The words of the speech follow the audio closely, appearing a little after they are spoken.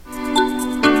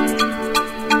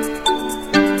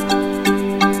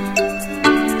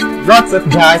What's up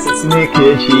guys, it's me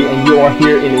Kyoichi and you are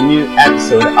here in a new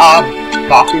episode of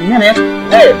Coffee Minute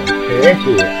with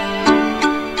Kyoichi.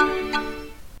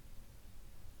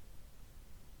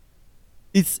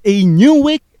 It's a new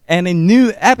week and a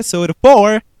new episode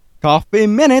for Coffee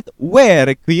Minute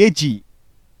with Kyoichi.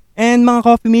 And mga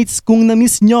coffee mates, kung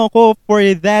na-miss nyo ako for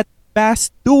that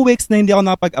past 2 weeks na hindi ako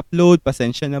nakapag-upload,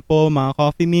 pasensya na po mga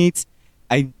coffee mates.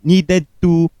 I needed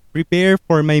to prepare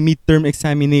for my midterm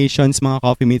examinations mga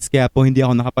coffee mates, kaya po hindi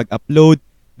ako nakapag-upload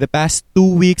the past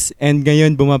 2 weeks and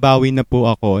ngayon bumabawi na po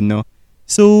ako, no?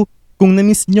 So, kung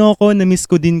na-miss nyo ako, na-miss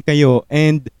ko din kayo.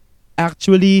 And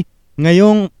actually,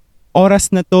 ngayong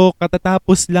oras na to,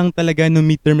 katatapos lang talaga ng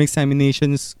midterm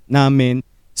examinations namin.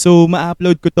 So,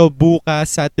 ma-upload ko to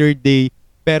bukas, Saturday.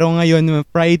 Pero ngayon,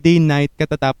 Friday night,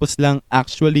 katatapos lang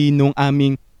actually nung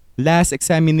aming last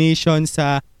examination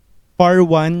sa FAR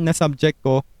 1 na subject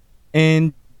ko.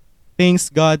 And thanks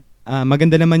God,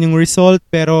 maganda naman yung result,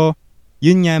 pero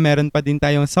yun nga, meron pa din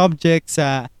tayong subject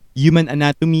sa Human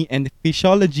Anatomy and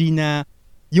Physiology na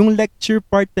yung lecture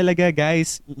part talaga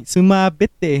guys,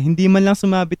 sumabit Hindi man lang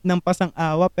sumabit ng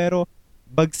pasang-awa, pero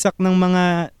bagsak ng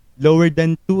mga lower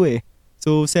than 2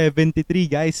 So 73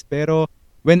 guys, pero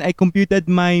when I computed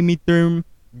my midterm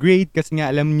grade, kasi nga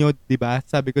alam nyo, diba,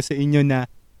 sabi ko sa inyo na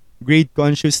grade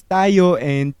conscious tayo,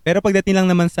 and pero pagdating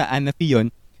lang naman sa ANAFI yun.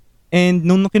 And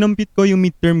nung kinompute ko yung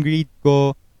midterm grade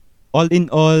ko, all in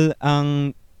all,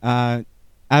 ang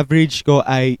average ko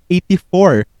ay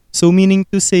 84. So meaning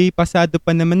to say, pasado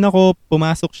pa naman ako,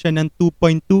 pumasok siya ng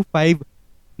 2.25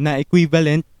 na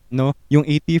equivalent, no? Yung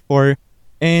 84.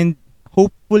 And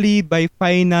hopefully by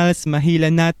finals,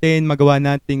 mahila natin, magawa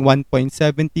nating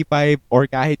 1.75 or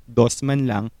kahit 2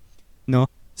 man lang, no?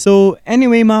 So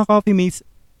anyway mga coffee mates,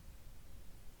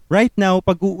 right now,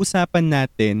 pag-uusapan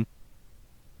natin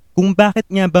kung bakit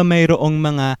nga ba mayroong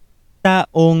mga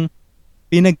taong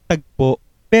pinagtagpo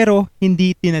pero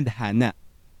hindi tinadhana.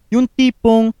 Yung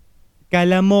tipong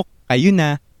kala mo kayo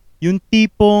na, yung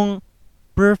tipong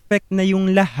perfect na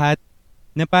yung lahat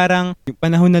na parang yung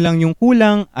panahon na lang yung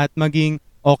kulang at maging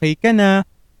okay ka na,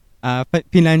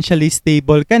 financially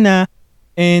stable ka na,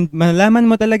 and malaman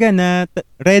mo talaga na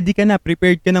ready ka na,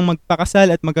 prepared ka nang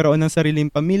magpakasal at magkaroon ng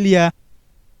sariling pamilya.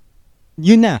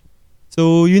 Yun na.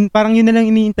 So, yun parang yun na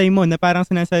lang iniintay mo na parang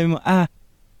sinasabi mo,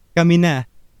 kami na.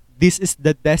 This is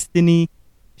the destiny.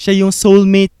 Siya yung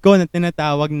soulmate ko na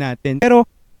tinatawag natin. Pero,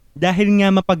 dahil nga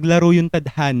mapaglaro yung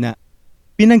tadhana,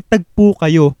 pinagtagpo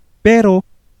kayo. Pero,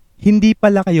 hindi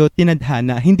pala kayo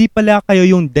tinadhana. Hindi pala kayo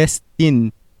yung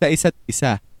destined sa isa't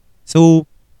isa. So,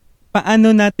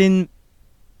 paano natin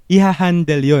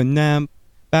i-handle yon na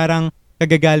parang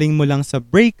kagagaling mo lang sa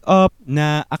breakup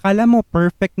na akala mo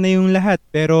perfect na yung lahat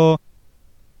pero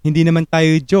hindi naman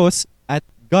tayo Diyos at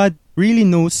God really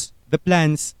knows the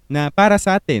plans na para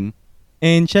sa atin.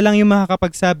 And siya lang yung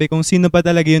makakapagsabi kung sino ba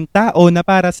talaga yung tao na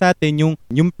para sa atin,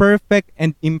 yung perfect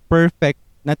and imperfect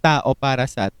na tao para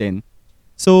sa atin.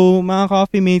 So mga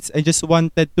coffee mates, I just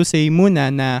wanted to say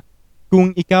muna na kung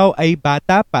ikaw ay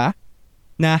bata pa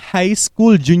na high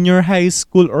school, junior high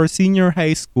school or senior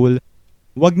high school,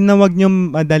 wag nyo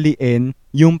madaliin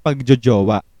yung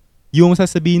pagjojowa. Yung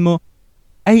sasabihin mo,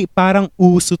 ay parang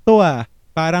uso to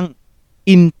parang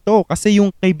into. Kasi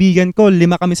yung kaibigan ko,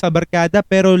 5 kami sa barkada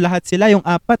pero lahat sila, yung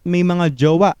 4 may mga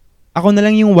jowa. Ako na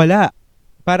lang yung wala.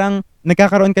 Parang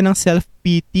nagkakaroon ka ng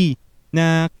self-pity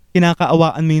na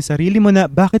kinakaawaan mo yung sarili mo na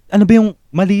bakit, ano ba yung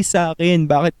mali sa akin?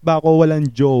 Bakit ba ako walang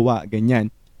jowa? Ganyan.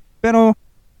 Pero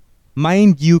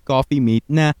mind you coffee mate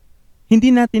na hindi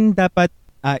natin dapat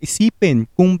isipin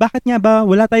kung bakit nga ba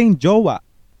wala tayong jowa.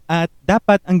 At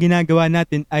dapat ang ginagawa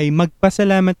natin ay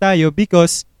magpasalamat tayo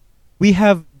because we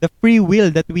have the free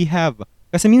will that we have.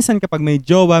 Kasi minsan kapag may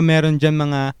jowa, meron dyan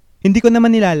mga, hindi ko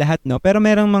naman nila lahat, no? Pero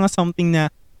merong mga something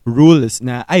na rules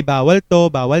na, ay bawal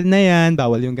to, bawal na yan,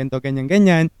 bawal yung ganito, ganyan,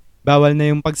 ganyan, bawal na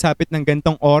yung pagsapit ng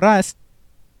gantong oras,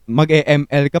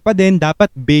 mag-EML ka pa din,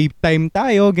 dapat babe time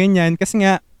tayo, ganyan. Kasi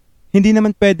nga, hindi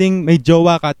naman pwedeng may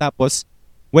jowa ka tapos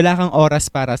wala kang oras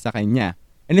para sa kanya.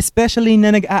 And especially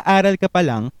na nag-aaral ka pa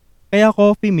lang, kaya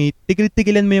coffee mate,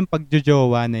 tigil-tigilan mo yung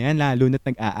pagjojowa na yan, lalo na't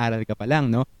nag-aaral ka pa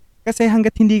lang, no? Kasi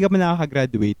hanggat hindi ka pa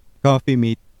nakaka-graduate, coffee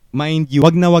mate, mind you,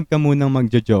 wag na wag ka munang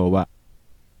magjojowa.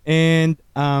 And,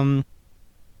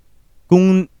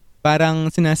 kung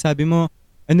parang sinasabi mo,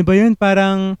 ano ba yun,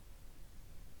 parang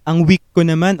ang weak ko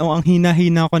naman o ang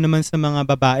hina-hina ko naman sa mga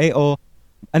babae o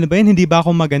ano ba yun, hindi ba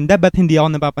ako maganda? Ba't hindi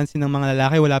ako napapansin ng mga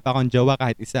lalaki? Wala pa akong jowa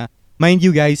kahit isa. Mind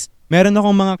you guys, meron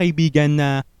akong mga kaibigan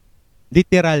na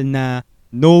literal na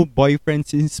no boyfriend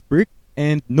since birth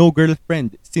and no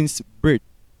girlfriend since birth.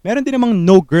 Meron din namang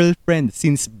no girlfriend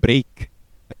since break.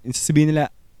 Sabihin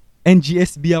nila,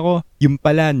 NGSB ako. Yung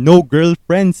pala, no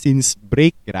girlfriend since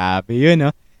break. Grabe yun,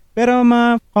 no? Pero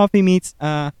mga coffee mates,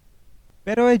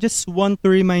 pero I just want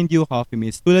to remind you, coffee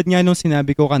mates, tulad nga nung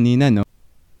sinabi ko kanina, no?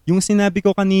 Yung sinabi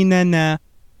ko kanina na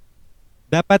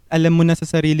dapat alam mo na sa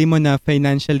sarili mo na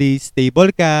financially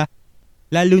stable ka,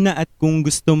 lalo na at kung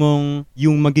gusto mong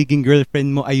yung magiging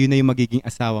girlfriend mo ay yun na yung magiging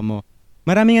asawa mo.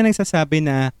 Marami nga nagsasabi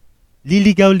na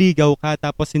liligaw-ligaw ka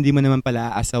tapos hindi mo naman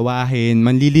pala aasawahin.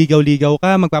 Manliligaw-ligaw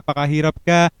ka, magpapakahirap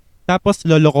ka, tapos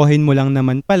lolokohin mo lang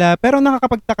naman pala. Pero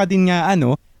nakakapagtaka din nga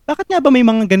bakit nga ba may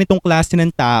mga ganitong klase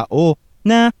ng tao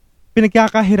na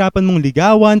pinagkakahirapan mong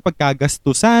ligawan,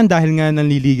 pagkagastusan dahil nga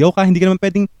nanliligaw ka, hindi ka naman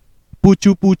pwedeng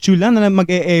putyo-putyo lang na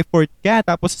mag-e-effort ka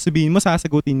tapos sasabihin mo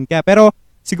sasagutin ka. Pero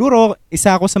siguro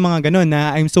isa ako sa mga ganun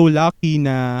na I'm so lucky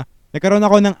na nagkaroon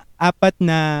ako ng 4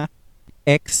 na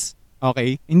ex.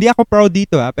 Okay? Hindi ako proud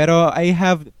dito pero I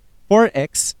have 4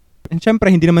 ex. And syempre,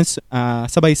 hindi naman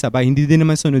sabay-sabay, hindi din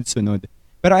naman sunod-sunod.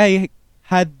 Pero I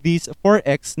had these 4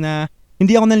 ex na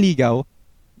hindi ako nanligaw.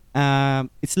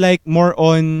 It's like more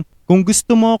on, kung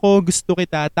gusto mo ako, gusto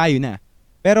kita, tayo na.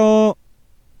 Pero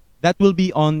that will be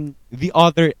on the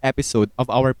other episode of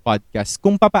our podcast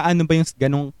kung papaano ba yung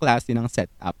ganong klase ng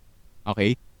setup.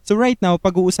 Okay? So right now,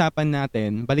 pag-uusapan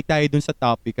natin, balik tayo dun sa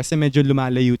topic kasi medyo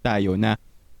lumalayo tayo na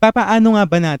papaano nga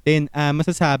ba natin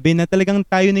masasabi na talagang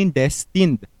tayo na yung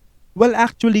destined? Well,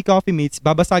 actually, coffee mates,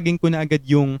 babasagin ko na agad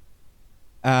yung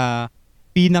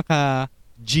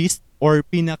pinaka-gist or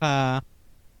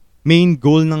pinaka-main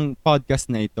goal ng podcast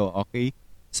na ito, okay?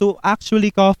 So, actually,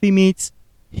 coffee mates,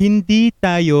 hindi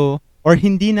tayo or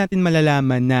hindi natin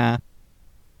malalaman na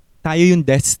tayo yung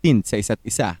destined sa isa't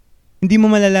isa. Hindi mo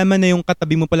malalaman na yung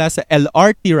katabi mo pala sa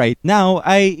LRT right now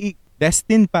ay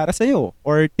destined para sa'yo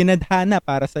or tinadhana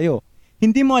para sa'yo.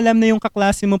 Hindi mo alam na yung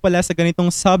kaklase mo pala sa ganitong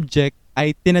subject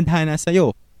ay tinadhana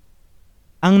sa'yo.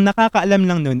 Ang nakakaalam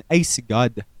lang nun ay si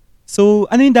God. So,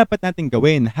 ano yung dapat natin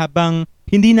gawin habang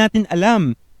hindi natin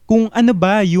alam kung ano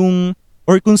ba yung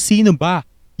or kung sino ba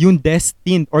yung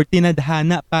destined or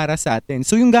tinadhana para sa atin.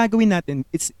 So, yung gagawin natin,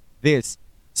 it's this.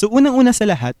 So, unang-una sa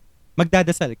lahat,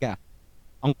 magdadasal ka.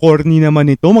 Ang corny naman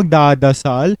nito,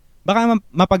 magdadasal. Baka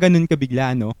mapaganon ka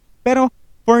bigla, no? Pero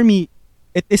for me,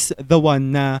 it is the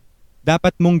one na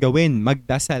dapat mong gawin,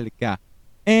 magdasal ka.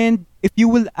 And if you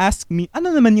will ask me, ano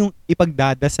naman yung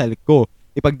ipagdadasal ko?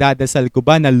 Ipagdadasal ko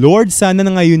ba na Lord, sana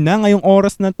na ngayong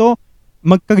oras na to,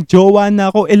 magka-jowa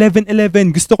na ako, 11:11,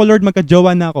 gusto ko Lord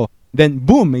magka-jowa na ako. Then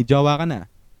boom, may jowa ka na.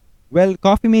 Well,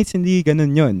 coffee mates, hindi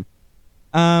ganun yun.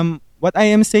 What I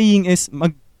am saying is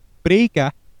mag-pray ka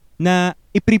na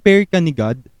i-prepare ka ni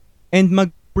God and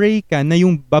mag-pray ka na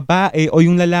yung babae o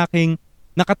yung lalaking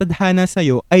nakatadhana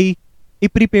sa'yo ay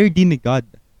i-prepare din ni God.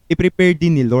 I-prepare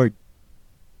din ni Lord.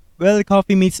 Well,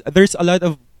 coffee mates, there's a lot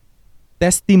of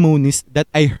testimonies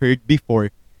that I heard before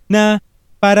na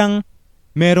parang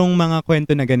merong mga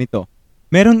kwento na ganito.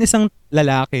 Meron isang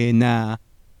lalaki na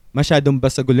masyadong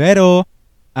basagulero,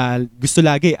 gusto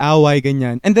lagi away,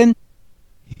 ganyan. And then,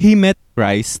 he met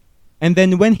Christ. And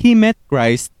then, when he met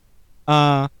Christ,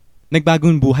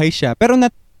 nagbagong buhay siya. Pero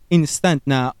not instant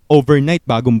na overnight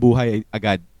bagong buhay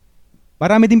agad.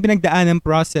 Marami din pinagdaan ng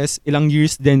process, ilang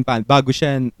years din pa, bago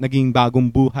siya naging bagong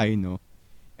buhay, no?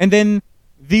 And then,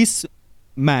 this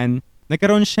man,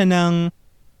 nagkaroon siya ng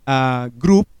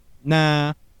group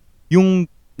na yung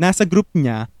nasa group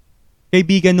niya,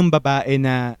 kaibigan ng babae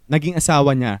na naging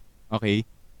asawa niya. Okay?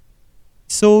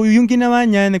 So, yung ginawa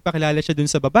niya, nagpakilala siya dun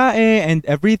sa babae and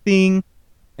everything,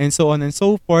 and so on and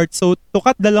so forth. So, to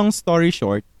cut the long story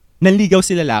short, nanligaw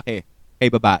si lalaki kay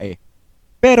babae.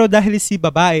 Pero dahil si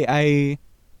babae ay,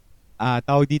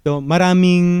 tawag dito,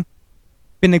 maraming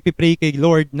pinagpipray kay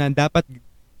Lord na dapat,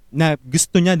 na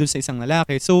gusto niya dun sa isang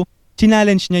lalaki. So,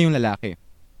 challenge niya yung lalaki.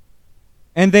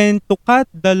 And then, to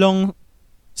cut the long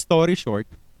story short,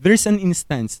 there's an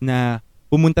instance na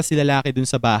pumunta si lalaki dun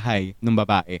sa bahay ng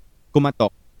babae.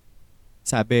 Kumatok.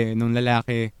 Sabi nung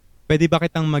lalaki, pwede ba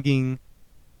kitang maging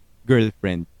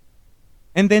girlfriend?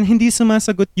 And then, hindi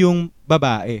sumasagot yung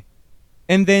babae.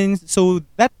 And then, so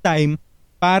that time,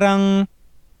 parang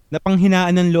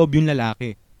napanghinaan ng loob yung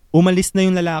lalaki. Umalis na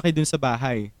yung lalaki dun sa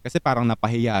bahay. Kasi parang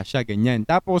napahiya siya, ganyan.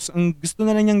 Tapos, ang gusto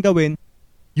na lang niyang gawin,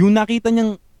 yung nakita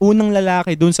niyang unang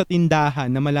lalaki dun sa tindahan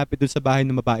na malapit dun sa bahay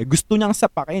ng babae, gusto niyang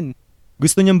sapakin.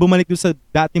 Gusto niyang bumalik dun sa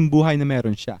dating buhay na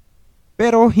meron siya.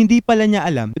 Pero hindi pala niya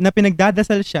alam na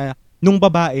pinagdadasal siya nung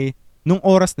babae nung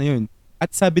oras na yun.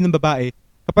 At sabi ng babae,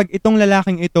 kapag itong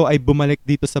lalaking ito ay bumalik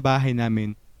dito sa bahay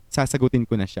namin, sasagutin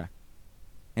ko na siya.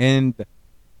 And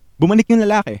bumalik yung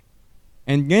lalaki.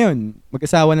 And ngayon,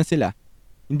 mag-asawa na sila.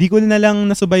 Hindi ko na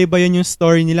lang nasubaybayan yung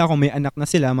story nila kung may anak na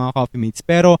sila, mga coffee mates.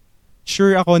 Pero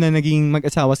sure ako na naging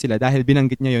mag-asawa sila dahil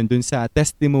binanggit niya yon dun sa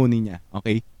testimony niya.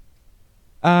 Okay?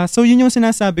 So yun yung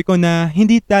sinasabi ko na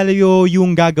hindi tayo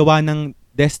yung gagawa ng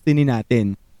destiny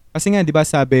natin. Kasi nga, di ba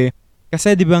sabi,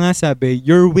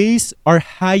 your ways are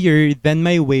higher than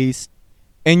my ways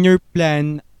and your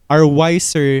plan are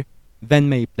wiser than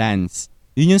my plans.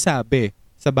 Yun yung sabi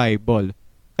sa Bible.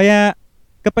 Kaya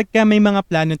kapag ka may mga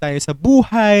plano tayo sa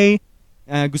buhay,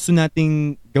 gusto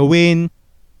nating gawin,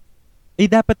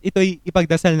 dapat ito'y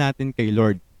ipagdasal natin kay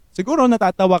Lord. Siguro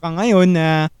natatawa ka ngayon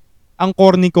na ang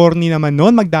corny-corny naman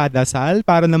nun, magdadasal,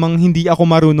 para namang hindi ako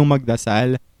marunong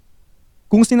magdasal.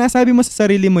 Kung sinasabi mo sa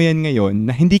sarili mo yan ngayon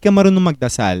na hindi ka marunong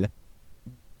magdasal,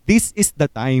 this is the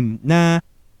time na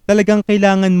talagang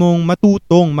kailangan mong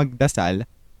matutong magdasal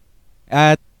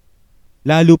at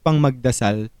lalo pang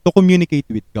magdasal to communicate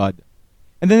with God.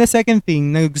 And then the second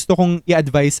thing na gusto kong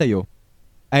i-advise sa'yo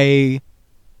ay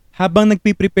habang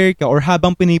nagpiprepare ka or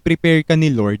habang piniprepare ka ni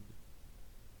Lord,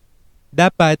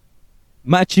 dapat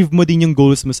ma-achieve mo din yung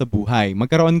goals mo sa buhay.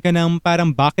 Magkaroon ka ng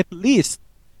parang bucket list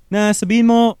na sabihin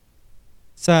mo,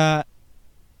 sa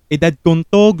edad kong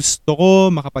to, gusto ko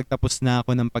makapagtapos na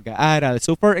ako ng pag-aaral.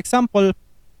 So for example,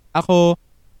 ako,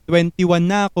 21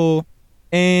 na ako,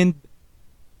 and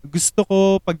gusto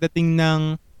ko pagdating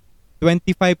ng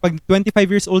 25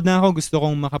 years old na ako, gusto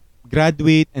kong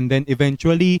makagraduate and then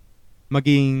eventually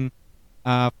maging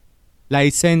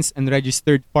licensed and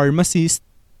registered pharmacist.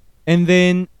 And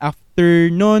then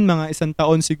after noon, mga 1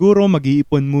 taon siguro,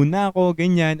 mag-iipon muna ako,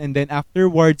 ganyan. And then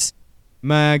afterwards,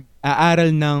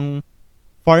 mag-aaral ng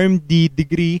PharmD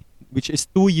degree, which is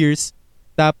 2 years.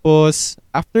 Tapos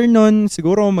after noon,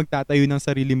 siguro magtatayo ng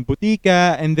sariling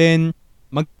butika and then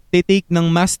mag-take ng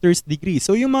master's degree.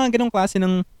 So yung mga ganong klase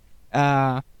ng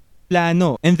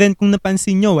plano. And then kung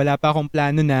napansin nyo, wala pa akong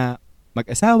plano na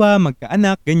mag-asawa,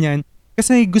 magkaanak, ganyan.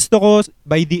 Kasi gusto ko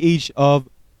by the age of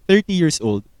 30 years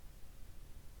old.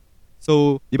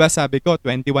 So, di ba sabi ko,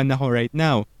 21 ako right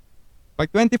now. Pag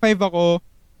 25 ako,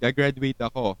 gagraduate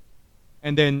ako.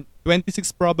 And then,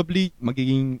 26 probably,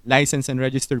 magiging licensed and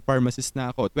registered pharmacist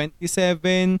na ako.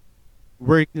 27,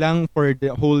 work lang for the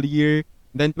whole year.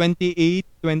 Then 28,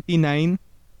 29,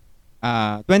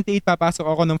 28 papasok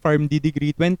ako ng PharmD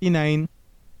degree, 29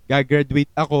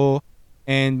 gagraduate ako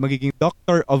and magiging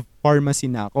doctor of pharmacy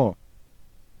na ako.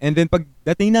 And then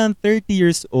pagdating na ng 30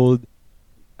 years old,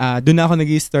 doon na ako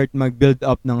nag-start mag-build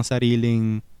up ng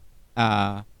sariling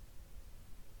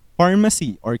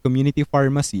pharmacy or community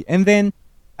pharmacy. And then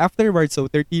afterwards, so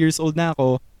 30 years old na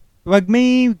ako, pag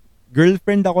may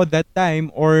girlfriend ako that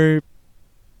time or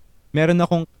meron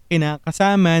akong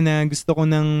kinakasama na gusto ko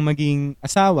nang maging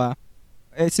asawa,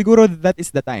 siguro that is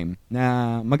the time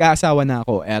na mag-aasawa na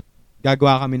ako at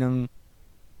gagawa kami ng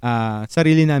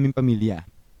sarili naming pamilya.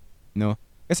 No?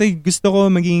 Kasi gusto ko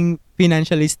maging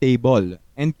financially stable.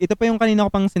 And ito pa yung kanina ko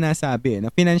pang sinasabi, na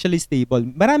financially stable.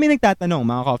 Marami nagtatanong,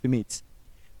 mga coffee mates,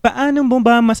 paano mo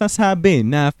ba masasabi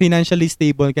na financially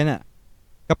stable ka na?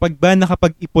 Kapag ba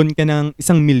nakapag-ipon ka ng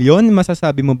 1 milyon,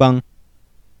 masasabi mo bang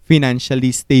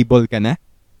financially stable ka na?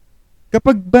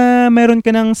 Kapag ba meron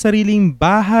ka ng sariling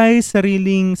bahay,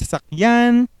 sariling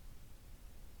sasakyan,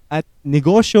 at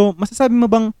negosyo, masasabi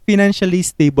mo bang financially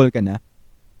stable ka na?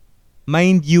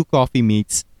 Mind you, coffee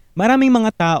mates, maraming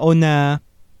mga tao na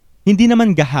hindi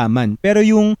naman gahaman, pero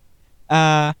yung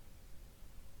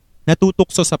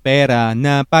natutukso sa pera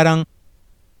na parang,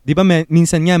 di ba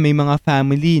minsan nga may mga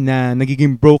family na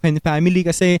nagiging broken family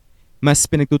kasi mas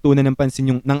pinagtutuunan ng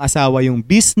pansin ng asawa yung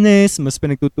business, mas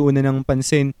pinagtutuunan ng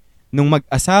pansin nung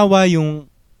mag-asawa yung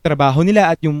trabaho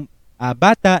nila at yung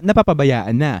bata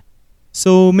napapabayaan na.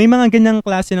 So may mga ganyang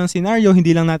klase ng scenario,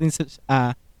 hindi lang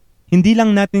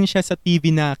natin siya sa TV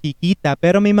nakikita,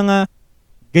 pero may mga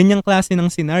ganyang klase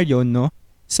ng scenario, no?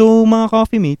 So mga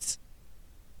coffee mates,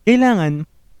 kailangan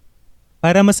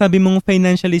para masabi mong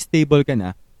financially stable ka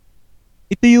na,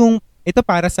 ito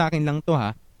para sa akin lang to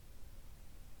ha.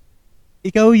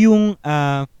 Ikaw yung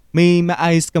may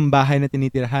maayos kang bahay na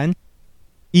tinitirahan,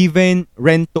 even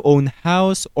rent-to-own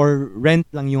house or rent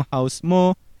lang yung house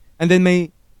mo, and then may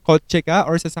kotse ka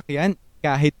or sasakyan,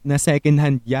 kahit na second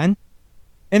hand yan,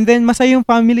 and then masaya yung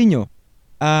family nyo.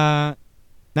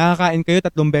 Nakakain kayo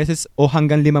 3 beses o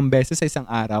hanggang 5 beses sa isang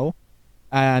araw.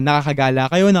 Nakakagala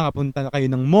kayo, nakapunta kayo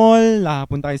ng mall,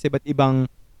 nakapunta kayo sa iba't ibang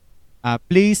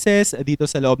places dito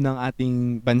sa loob ng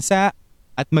ating bansa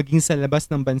at maging sa labas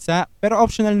ng bansa. Pero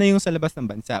optional na yung sa labas ng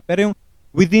bansa. Pero yung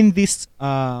within this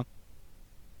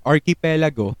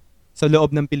archipelago sa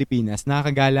loob ng Pilipinas,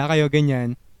 nakakagala kayo,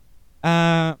 ganyan.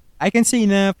 I can say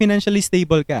na financially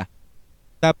stable ka.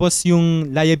 Tapos yung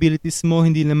liabilities mo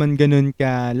hindi naman ganun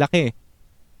kalaki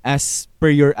as per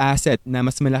your asset, na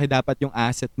mas malaki dapat yung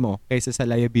asset mo kaysa sa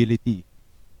liability.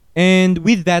 And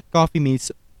with that, coffee mates,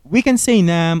 we can say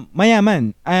na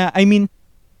mayaman.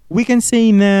 We can say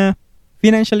na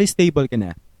financially stable ka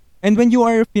na. And when you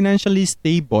are financially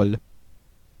stable,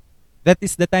 that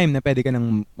is the time na pwede ka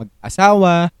nang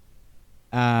mag-asawa,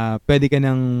 pwede ka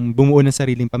nang bumuo ng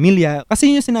sariling pamilya.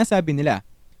 Kasi yun yung sinasabi nila.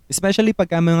 Especially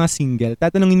pagka mga single,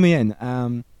 tatanungin mo yan.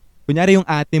 Kunyari yung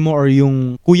ate mo or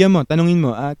yung kuya mo, tanungin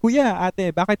mo, Kuya,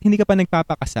 ate, bakit hindi ka pa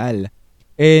nagpapakasal?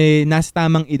 Nasa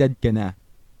tamang edad ka na.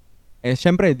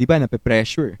 Syempre, di ba,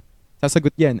 nape-pressure.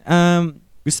 Sasagot yan.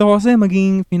 Gusto ko kasi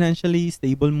maging financially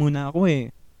stable muna ako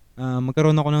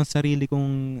magkaroon ako ng sarili kong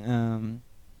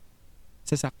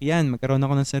sasakyan, magkaroon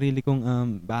ako ng sarili kong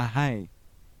bahay.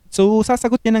 So,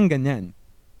 sasagot yan ng ganyan.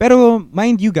 Pero,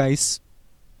 mind you guys,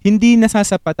 hindi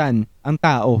nasasapatan ang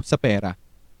tao sa pera.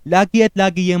 Lagi at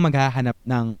lagi yung maghahanap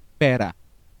ng pera.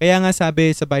 Kaya nga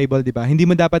sabi sa Bible, di ba, hindi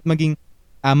mo dapat maging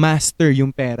master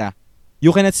yung pera.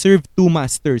 You cannot serve two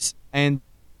masters. And,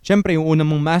 syempre, yung unang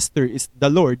mong master is the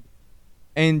Lord.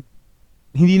 And,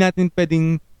 hindi natin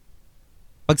pwedeng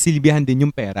pagsilbihan din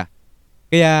yung pera.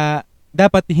 Kaya,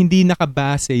 dapat hindi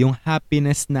nakabase yung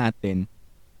happiness natin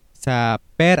sa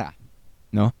pera,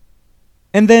 no?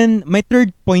 And then, my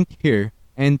third point here,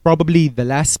 and probably the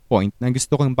last point na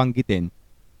gusto kong banggitin,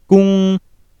 kung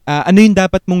ano yung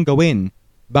dapat mong gawin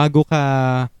bago ka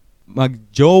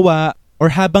magjowa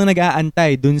or habang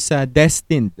nag-aantay dun sa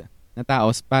destined na tao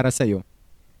para sa'yo,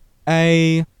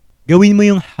 ay gawin mo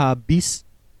yung hobbies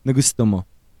na gusto mo.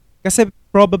 Kasi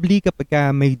probably kapag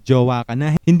may jowa ka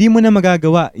na, hindi mo na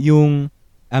magagawa yung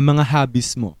mga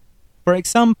hobbies mo. For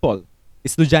example,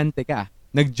 estudyante ka,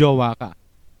 nagjowa ka.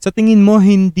 Sa tingin mo,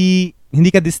 hindi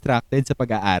ka distracted sa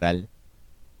pag-aaral.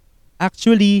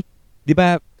 Actually, di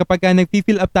ba, kapag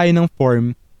nag-fill up tayo ng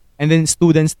form and then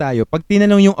students tayo, pag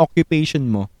tinanong yung occupation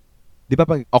mo, di ba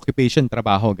pag occupation,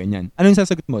 trabaho, ganyan. Ano yung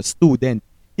sasagot mo? Student.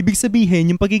 Ibig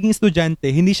sabihin, yung pagiging estudyante,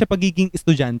 hindi siya pagiging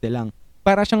estudyante lang.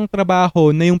 Para siyang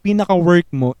trabaho na yung pinaka-work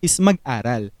mo is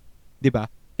mag-aral. Di ba?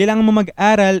 Kailangan mo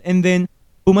mag-aral and then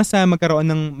pumasa, magkaroon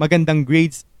ng magandang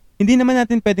grades. Hindi naman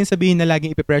natin pwedeng sabihin na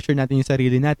laging ipipressure natin yung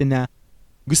sarili natin na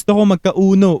gusto ko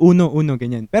magka-uno,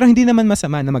 ganyan. Pero hindi naman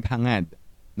masama na maghangad.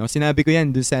 No, sinabi ko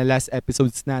yan doon sa last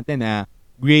episodes natin na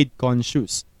grade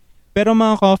conscious. Pero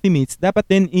mga coffee mates, dapat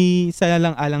din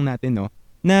isalang-alang natin, no,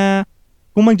 na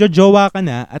kung magjojowa ka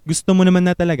na at gusto mo naman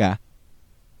na talaga,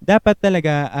 dapat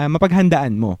talaga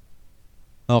mapaghandaan mo.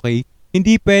 Okay?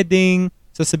 Hindi pwedeng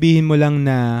sasabihin mo lang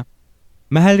na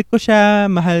mahal ko siya,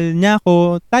 mahal niya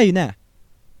ako, tayo na.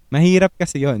 Mahirap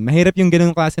kasi yon. Mahirap yung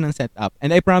ganung klase ng setup.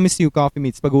 And I promise you, coffee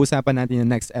mates, pag-uusapan natin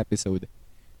yung next episode.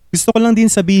 Gusto ko lang din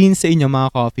sabihin sa inyo,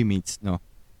 mga coffee mates, no,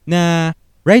 na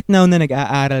right now na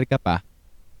nag-aaral ka pa,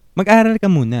 mag-aaral ka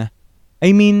muna.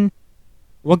 I mean,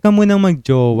 wag ka munang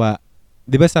magjowa.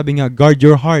 Di ba sabi nga, guard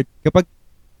your heart.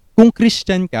 Kung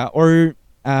Christian ka or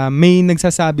may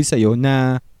nagsasabi sa'yo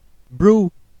na,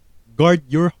 bro, guard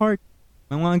your heart.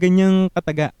 Mga ganyang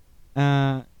kataga.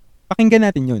 Pakinggan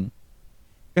natin yun.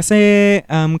 Kasi,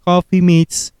 coffee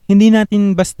mates, hindi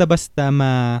natin basta-basta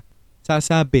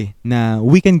masasabi na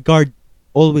we can guard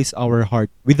always our heart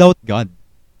without God.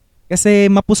 Kasi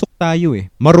mapusok tayo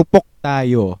marupok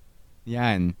tayo.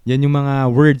 Yan yung mga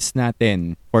words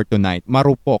natin for tonight.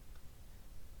 Marupok.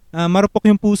 Marupok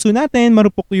yung puso natin,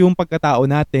 marupok yung pagkatao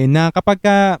natin, na kapag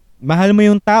mahal mo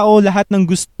yung tao, lahat ng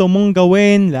gusto mong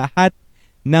gawin, lahat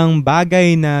ng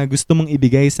bagay na gusto mong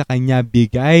ibigay sa kanya,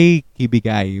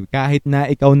 kibigay. Kahit na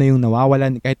ikaw na yung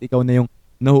nawawalan, kahit ikaw na yung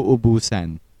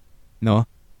nauubusan. No?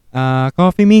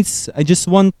 Coffee mates, I just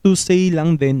want to say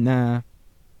lang din na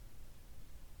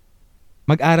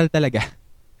mag-aral talaga.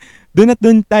 Doon at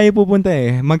doon tayo pupunta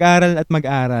Mag-aral at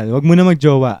mag-aral. Huwag mo na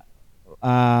magjowa.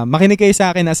 Makinig kayo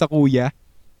sa akin as a kuya.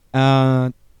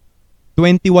 21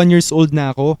 years old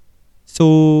na ako. So,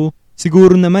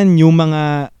 siguro naman yung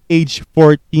mga age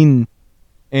 14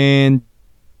 and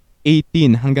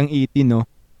 18 hanggang 18, no,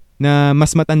 na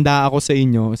mas matanda ako sa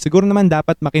inyo, siguro naman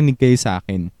dapat makinig kayo sa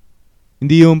akin.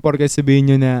 Hindi yung porke sabihin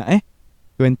nyo na,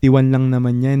 21 lang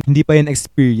naman yan. Hindi pa yan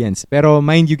experience. Pero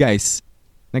mind you guys,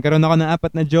 nagkaroon ako ng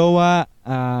 4 na jowa.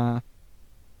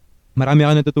 Marami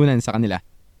ako natutunan sa kanila.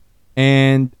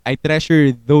 And I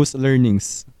treasure those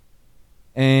learnings.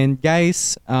 And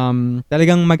guys,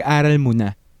 talagang mag-aral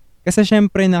muna. Kasi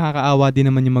syempre nakakaawa din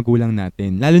naman yung magulang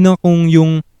natin. Lalo na kung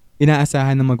yung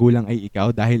inaasahan ng magulang ay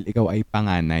ikaw dahil ikaw ay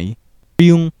panganay.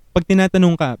 Yung pag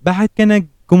tinatanong ka, bakit ka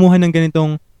kumuha ng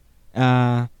ganitong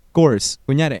course?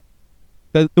 Kunyari,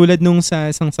 tulad nung sa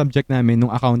isang subject namin,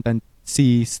 nung accountancy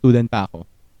student pa ako.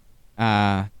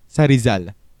 Sa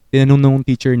Rizal. Tinanong nung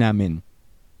teacher namin,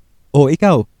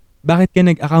 ikaw, bakit ka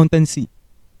nag-accountancy?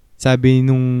 Sabi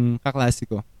nung kaklase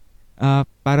ko,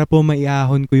 para po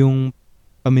maiahon ko yung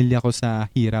pamilya ko sa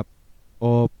hirap.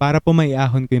 O para po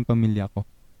maiahon ko yung pamilya ko.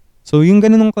 So, yung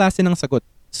ganun klase ng sagot.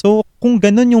 So, kung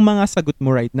ganun yung mga sagot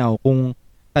mo right now, kung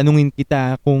tanungin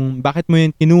kita kung bakit mo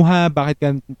yun kinuha, bakit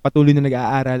ka patuloy na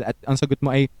nag-aaral, at ang sagot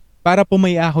mo ay, para po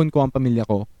maiahon ko ang pamilya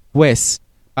ko. Pues,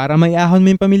 para maiahon mo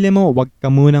yung pamilya mo, wag ka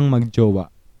munang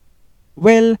magjowa.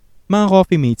 Well, mga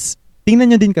coffee mates,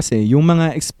 tingnan nyo din kasi yung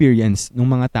mga experience ng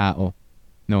mga tao,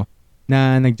 no?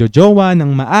 Na nagjojowa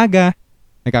ng maaga,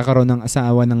 nagkakaroon ng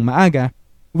asawa ng maaga.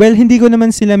 Well, hindi ko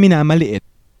naman sila minamaliit.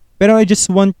 Pero I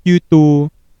just want you to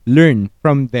learn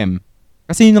from them.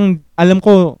 Kasi yun ang, alam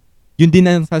ko, yun din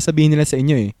ang sasabihin nila sa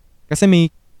inyo eh. Kasi may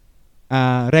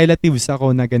relatives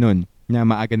ako na ganun, na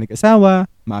maaga nag-asawa,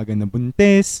 maaga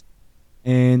nabuntis,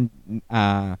 and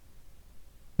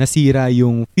nasira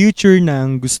yung future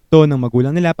ng gusto ng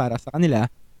magulang nila para sa kanila.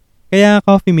 Kaya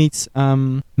coffee mates,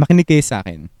 makinig kayo sa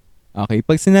akin. Okay,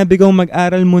 pag sinabi kong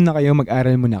mag-aral muna kayo,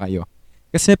 mag-aral muna kayo.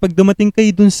 Kasi pag dumating kayo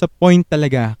dun sa point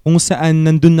talaga kung saan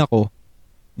nandun ako,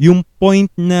 yung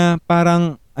point na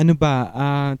parang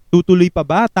tutuloy pa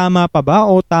ba, tama pa ba,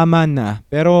 o tama na?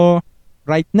 Pero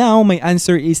right now, my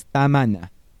answer is tama na.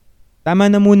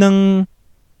 Tama na munang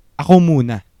ako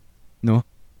muna, no?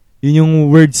 Yun yung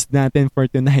words natin for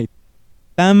tonight.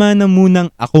 Tama na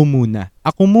munang ako muna.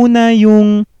 Ako muna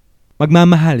yung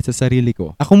magmamahal sa sarili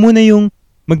ko. Ako muna yung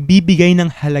magbibigay ng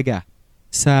halaga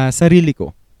sa sarili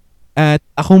ko. At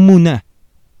ako muna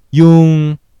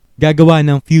yung gagawa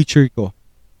ng future ko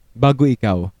bago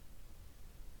ikaw.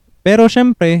 Pero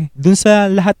syempre, dun sa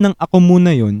lahat ng ako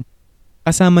muna yun,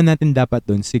 kasama natin dapat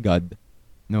dun si God.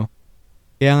 No?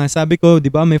 Kaya nga sabi ko, di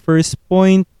ba, my first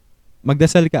point,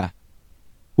 magdasal ka.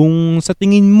 Kung sa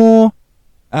tingin mo,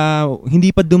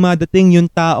 hindi pa dumadating yung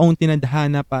taong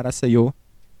tinadhana para sa'yo,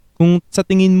 kung sa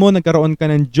tingin mo nagkaroon ka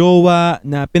ng jowa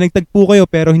na pinagtagpo kayo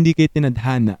pero hindi kayo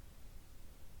tinadhana,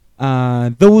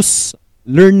 those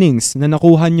learnings na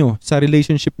nakuha nyo sa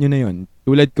relationship nyo na yun,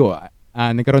 tulad ko,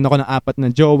 nagkaroon ako ng 4 na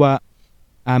jowa,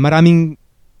 maraming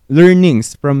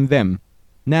learnings from them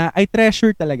na I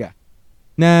treasure talaga,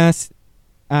 na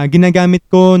ginagamit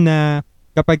ko na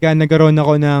kapag nagkaroon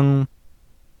ako ng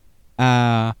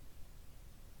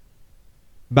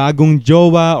bagong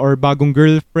jowa or bagong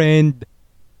girlfriend,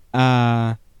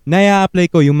 nai-apply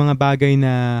ko yung mga bagay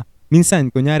na minsan,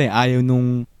 kunyari, ayaw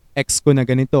nung ex ko na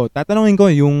ganito. Tatanungin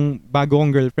ko yung bago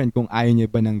kong girlfriend kung ayaw niya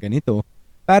ba ng ganito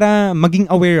para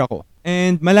maging aware ako.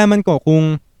 And malaman ko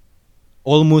kung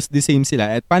almost the same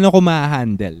sila at paano ko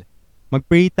ma-handle.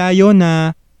 Mag-pray tayo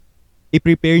na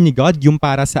i-prepare ni God yung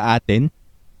para sa atin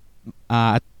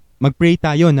at mag-pray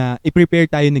tayo na i-prepare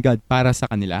tayo ni God para sa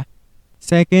kanila.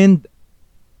 Second,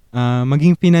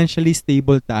 maging financially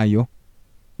stable tayo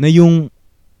na yung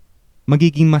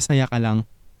magiging masaya ka lang,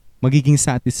 magiging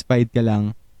satisfied ka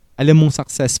lang, alam mong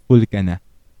successful ka na.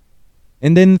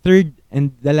 And then third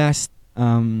and the last,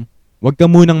 wag ka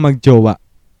munang magjowa.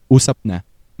 Usap na.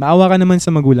 Maawa ka naman sa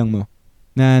magulang mo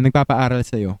na nagpapaaral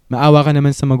sa'yo. Maawa ka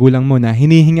naman sa magulang mo na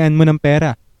hinihingaan mo ng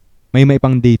pera. May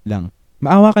pang date lang.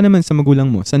 Maawa ka naman sa magulang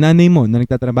mo, sa nanay mo na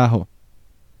nagtatrabaho,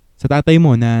 sa tatay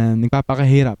mo na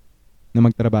nagpapakahirap na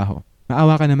magtrabaho.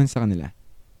 Maawa ka naman sa kanila.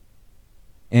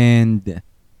 And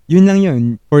yun lang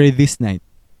yun for this night.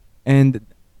 And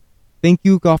thank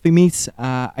you, coffee mates.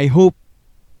 I hope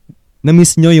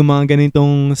na-miss nyo yung mga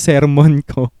ganitong sermon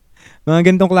ko. Mga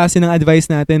ganitong klase ng advice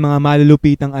natin, mga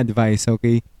malulupitang advice,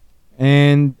 okay?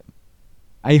 And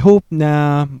I hope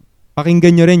na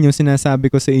pakinggan nyo rin yung sinasabi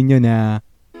ko sa inyo na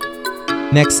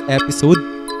next episode,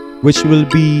 which will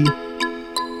be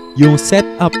yung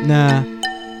setup na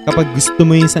kapag gusto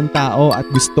mo yung isang tao at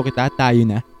gusto kita, tayo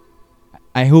na.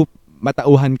 I hope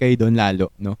matauhan kayo doon lalo,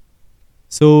 no?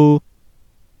 So,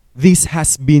 this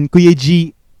has been Kuya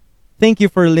G. Thank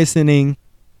you for listening.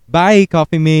 Bye,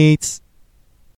 coffee mates!